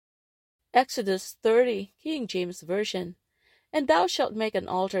Exodus 30, King James Version. And thou shalt make an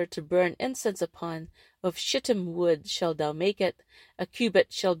altar to burn incense upon, of shittim wood shalt thou make it. A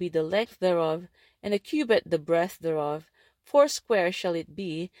cubit shall be the length thereof, and a cubit the breadth thereof. 4 square shall it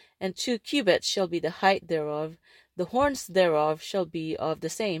be, and 2 cubits shall be the height thereof. The horns thereof shall be of the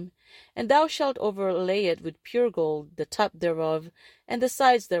same. And thou shalt overlay it with pure gold, the top thereof, and the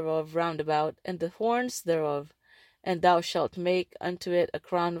sides thereof round about, and the horns thereof. And thou shalt make unto it a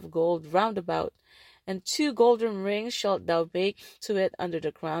crown of gold round about. And 2 golden rings shalt thou make to it under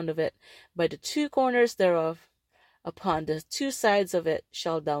the crown of it, by the 2 corners thereof. Upon the 2 sides of it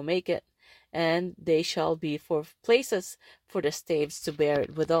shalt thou make it, and they shall be for places for the staves to bear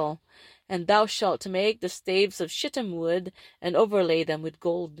it withal. And thou shalt make the staves of shittim wood, and overlay them with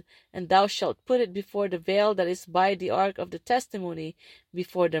gold. And thou shalt put it before the veil that is by the ark of the testimony,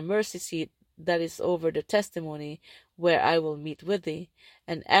 before the mercy seat that is over the testimony, where I will meet with thee.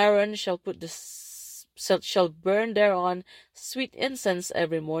 And Aaron shall burn thereon sweet incense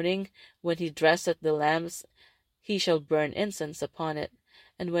every morning. When he dresseth the lamps, he shall burn incense upon it.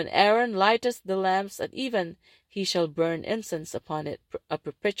 And when Aaron lighteth the lamps at even, he shall burn incense upon it, a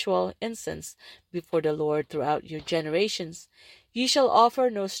perpetual incense before the Lord throughout your generations. Ye shall offer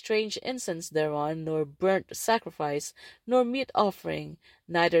no strange incense thereon, nor burnt sacrifice, nor meat offering,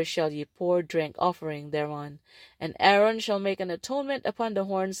 neither shall ye pour drink offering thereon. And Aaron shall make an atonement upon the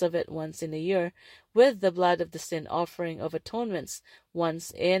horns of it once in a year, with the blood of the sin offering of atonements.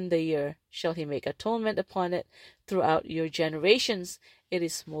 Once in the year shall he make atonement upon it throughout your generations. It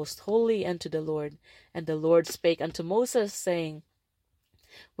is most holy unto the Lord. And the Lord spake unto Moses, saying,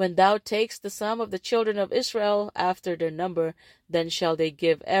 When thou takest the sum of the children of Israel after their number, then shall they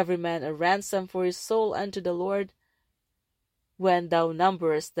give every man a ransom for his soul unto the Lord, when thou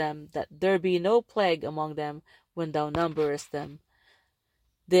numberest them, that there be no plague among them when thou numberest them.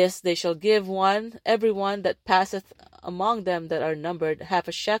 This they shall give every one that passeth among them that are numbered, half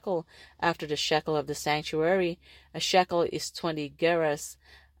a shekel after the shekel of the sanctuary. A shekel is 20 gerahs,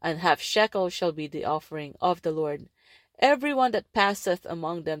 and half shekel shall be the offering of the Lord. Every one that passeth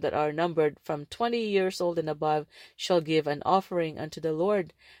among them that are numbered from 20 years old and above shall give an offering unto the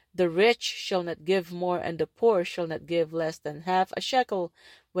Lord. The rich shall not give more, and the poor shall not give less than half a shekel,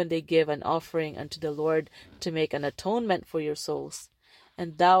 when they give an offering unto the Lord to make an atonement for your souls.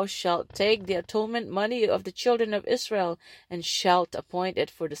 And thou shalt take the atonement money of the children of Israel, and shalt appoint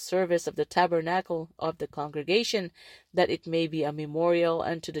it for the service of the tabernacle of the congregation, that it may be a memorial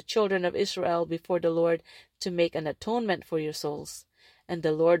unto the children of Israel before the Lord, to make an atonement for your souls. And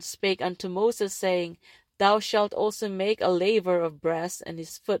the Lord spake unto Moses, saying, Thou shalt also make a laver of brass, and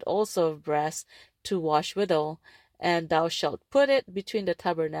his foot also of brass, to wash withal. And thou shalt put it between the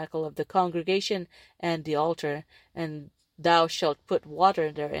tabernacle of the congregation and the altar, and thou shalt put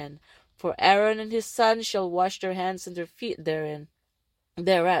water therein. For Aaron and his sons shall wash their hands and their feet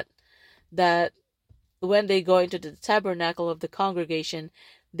thereat, that when they go into the tabernacle of the congregation,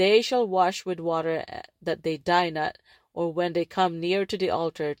 they shall wash with water, that they die not, or when they come near to the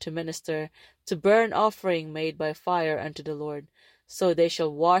altar to minister, to burn offering made by fire unto the Lord. So they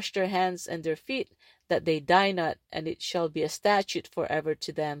shall wash their hands and their feet, that they die not, and it shall be a statute forever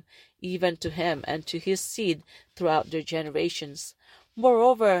to them, even to him and to his seed throughout their generations.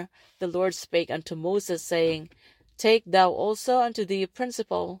 Moreover, the Lord spake unto Moses, saying, Take thou also unto thee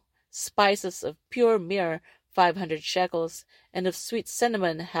principal spices of pure myrrh 500 shekels, and of sweet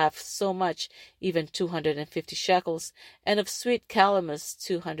cinnamon half so much, even 250 shekels, and of sweet calamus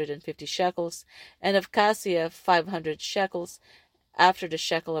 250 shekels, and of cassia 500 shekels, after the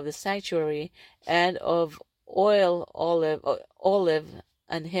shekel of the sanctuary, and of olive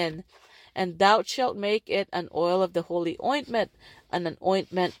and hin. And thou shalt make it an oil of the holy ointment, and an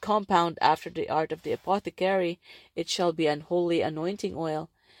ointment compound after the art of the apothecary. It shall be an holy anointing oil.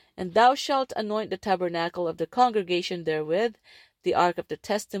 And thou shalt anoint the tabernacle of the congregation therewith, the ark of the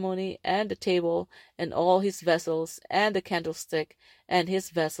testimony, and the table, and all his vessels, and the candlestick, and his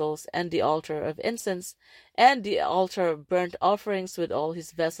vessels, and the altar of incense, and the altar of burnt offerings with all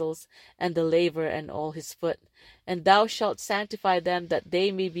his vessels, and the laver and all his foot. And thou shalt sanctify them, that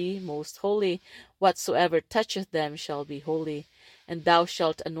they may be most holy. Whatsoever toucheth them shall be holy. And thou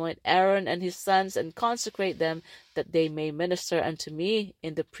shalt anoint Aaron and his sons, and consecrate them, that they may minister unto me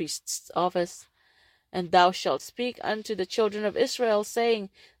in the priest's office. And thou shalt speak unto the children of Israel, saying,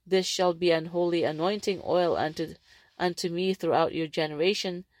 This shall be an holy anointing oil unto me throughout your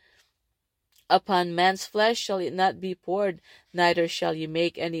generation. Upon man's flesh shall it not be poured, neither shall ye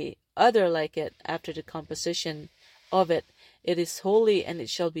make any other like it after the composition of it. It is holy, and it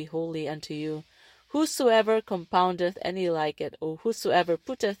shall be holy unto you. Whosoever compoundeth any like it, or whosoever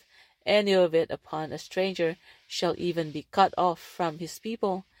putteth any of it upon a stranger shall even be cut off from his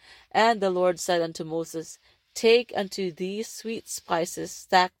people. And the Lord said unto Moses, Take unto thee sweet spices,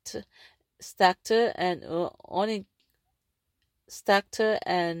 stacte and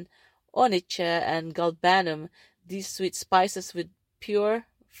onycha and galbanum, these sweet spices with pure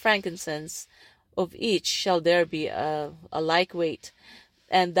frankincense. Of each shall there be a like weight.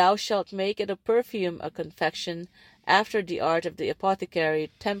 And thou shalt make it a perfume, a confection, after the art of the apothecary,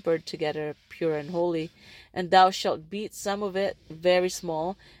 tempered together, pure and holy. And thou shalt beat some of it very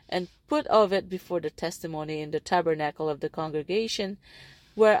small, and put of it before the testimony in the tabernacle of the congregation,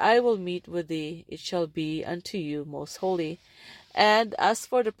 where I will meet with thee. It shall be unto you most holy. And as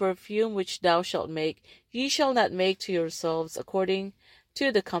for the perfume which thou shalt make, ye shall not make to yourselves according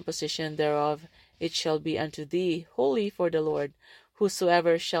to the composition thereof. It shall be unto thee holy for the Lord.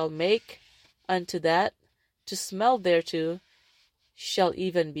 Whosoever shall make unto that to smell thereto shall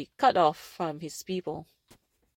even be cut off from his people.